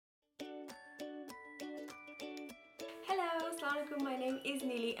Assalamualaikum, my name is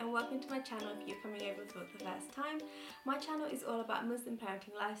Nilly and welcome to my channel if you're coming over for the first time. My channel is all about Muslim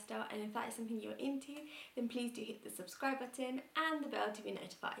parenting lifestyle, and if that is something you're into, then please do hit the subscribe button and the bell to be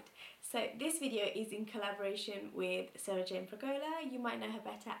notified. So this video is in collaboration with Sarah Jane Fragola. You might know her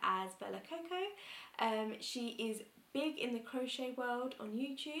better as Bella Coco. She is big in the crochet world on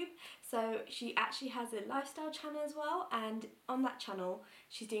YouTube, so she actually has a lifestyle channel as well, and on that channel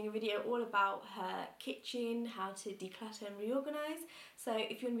she's doing a video all about her kitchen, how to declutter and reorganize. So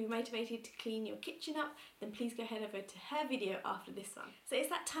if you want to be motivated to clean your kitchen up, then please go head over to her video after this one. So it's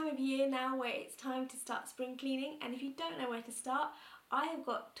that time of year now where it's time to start spring cleaning, and if you don't know where to start, I have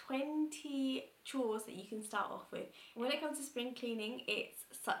got 20 chores that you can start off with. When it comes to spring cleaning, it's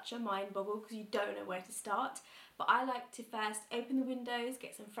such a mind boggle because you don't know where to start. But I like to first open the windows,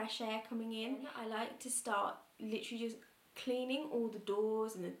 get some fresh air coming in. I like to start literally just cleaning all the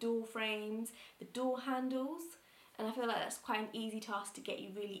doors and the door frames, the door handles. And I feel like that's quite an easy task to get you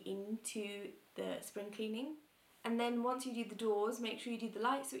really into the spring cleaning. And then once you do the doors, make sure you do the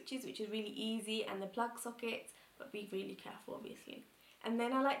light switches, which is really easy, and the plug sockets, but be really careful obviously. And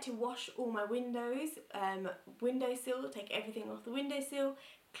then I like to wash all my windows, windowsill, take everything off the windowsill,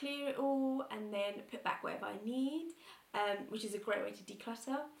 clear it all, and then put back whatever I need, which is a great way to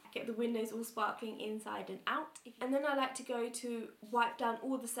declutter. Get the windows all sparkling inside and out. And then I like to go to wipe down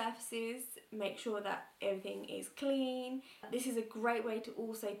all the surfaces, make sure that everything is clean. This is a great way to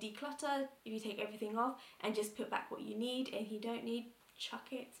also declutter if you take everything off and just put back what you need, and if you don't need, chuck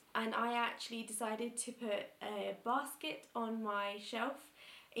it. And I actually decided to put a basket on my shelf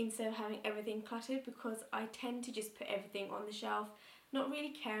instead of having everything cluttered, because I tend to just put everything on the shelf not really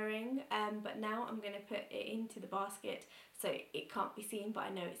caring, but now I'm going to put it into the basket so it can't be seen, but I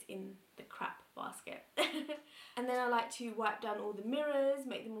know it's in the crap basket. And then I like to wipe down all the mirrors,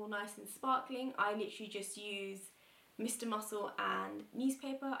 make them all nice and sparkling. I literally just use Mr. Muscle and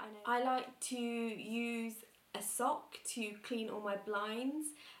newspaper. I like to use a sock to clean all my blinds.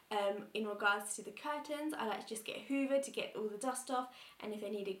 In regards to the curtains, I like to just get a hoover to get all the dust off, and if they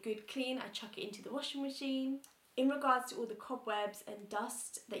need a good clean, I chuck it into the washing machine. In regards to all the cobwebs and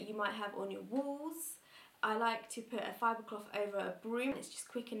dust that you might have on your walls, I like to put a fibre cloth over a broom. It's just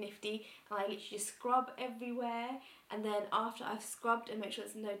quick and nifty, and I literally just scrub everywhere, and then after I've scrubbed and make sure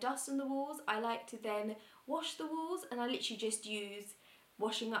there's no dust on the walls, I like to then wash the walls, and I literally just use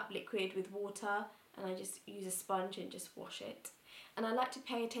washing up liquid with water, and I just use a sponge and just wash it. And I like to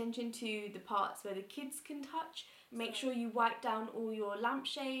pay attention to the parts where the kids can touch. Make sure you wipe down all your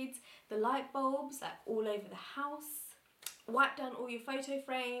lampshades, the light bulbs, like all over the house. Wipe down all your photo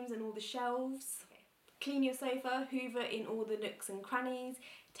frames and all the shelves. Clean your sofa, hoover in all the nooks and crannies,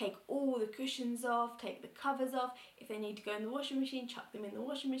 take all the cushions off, take the covers off. If they need to go in the washing machine, chuck them in the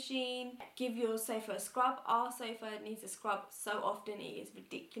washing machine. Give your sofa a scrub. Our sofa needs a scrub so often, it is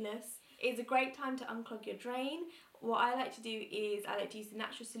ridiculous. It's a great time to unclog your drain. What I like to do is I like to use the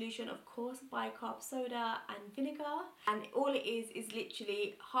natural solution, of course, bicarb soda and vinegar. And all it is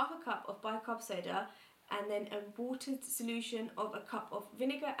literally half a cup of bicarb soda and then a watered solution of a cup of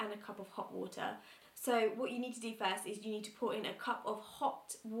vinegar and a cup of hot water. So what you need to do first is you need to pour in a cup of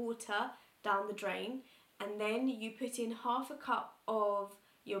hot water down the drain, and then you put in half a cup of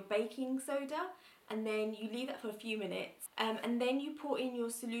your baking soda, and then you leave that for a few minutes, and then you pour in your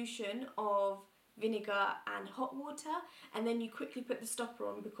solution of vinegar and hot water, and then you quickly put the stopper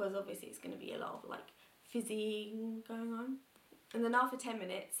on because obviously it's going to be a lot of like fizzing going on. And then after 10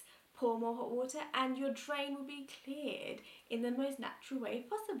 minutes, pour more hot water and your drain will be cleared in the most natural way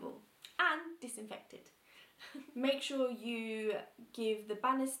possible and disinfected. Make sure you give the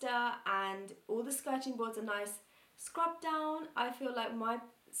banister and all the skirting boards a nice scrub down. I feel like my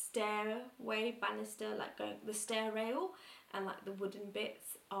stairway banister, like the stair rail and like the wooden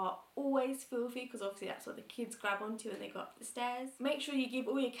bits, are always filthy because obviously that's what the kids grab onto when they go up the stairs. Make sure you give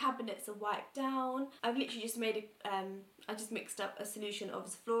all your cabinets a wipe down. I've literally just made I just mixed up a solution of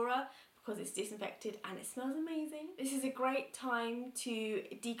Zflora because it's disinfected and it smells amazing. This is a great time to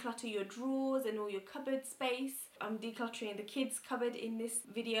declutter your drawers and all your cupboard space. I'm decluttering the kids' cupboard in this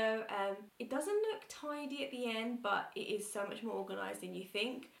video. It doesn't look tidy at the end, but it is so much more organised than you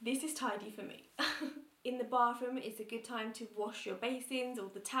think. This is tidy for me. In the bathroom, it's a good time to wash your basins or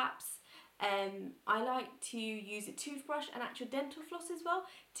the taps. I like to use a toothbrush and actual dental floss as well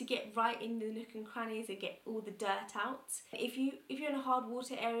to get right in the nook and crannies and get all the dirt out. If you're in a hard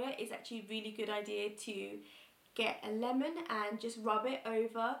water area, it's actually a really good idea to get a lemon and just rub it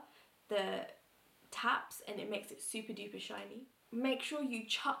over the taps, and it makes it super duper shiny. Make sure you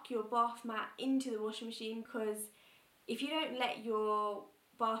chuck your bath mat into the washing machine, because if you don't let your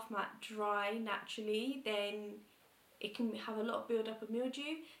bath mat dry naturally, then it can have a lot of build up of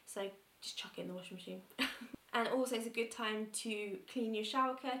mildew, so just chuck it in the washing machine. And also it's a good time to clean your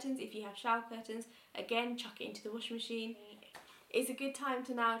shower curtains. If you have shower curtains, again, chuck it into the washing machine. It's a good time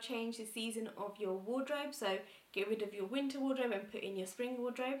to now change the season of your wardrobe, so get rid of your winter wardrobe and put in your spring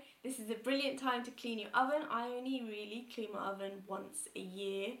wardrobe. This is a brilliant time to clean your oven. I only really clean my oven once a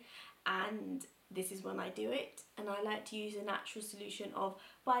year, and this is when I do it, and I like to use a natural solution of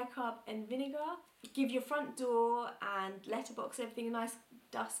bicarb and vinegar. Give your front door and letterbox everything a nice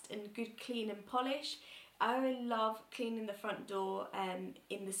dust and good clean and polish. I love cleaning the front door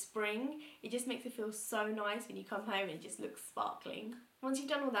in the spring. It just makes it feel so nice when you come home and it just looks sparkling. Once you've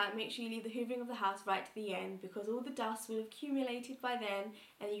done all that, make sure you leave the hoovering of the house right to the end, because all the dust will have accumulated by then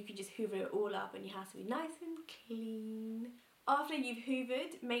and you can just hoover it all up and your house will be nice and clean. After you've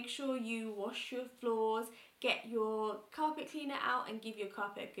hoovered, make sure you wash your floors, get your carpet cleaner out and give your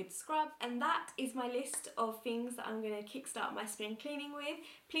carpet a good scrub. And that is my list of things that I'm going to kickstart my spring cleaning with.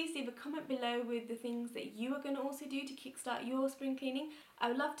 Please leave a comment below with the things that you are going to also do to kickstart your spring cleaning. I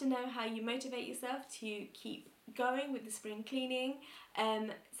would love to know how you motivate yourself to keep going with the spring cleaning.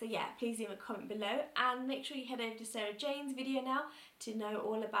 So yeah, please leave a comment below, and make sure you head over to Sarah Jane's video now to know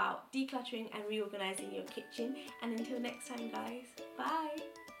all about decluttering and reorganising your kitchen. And until next time guys,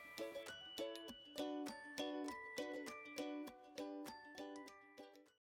 bye!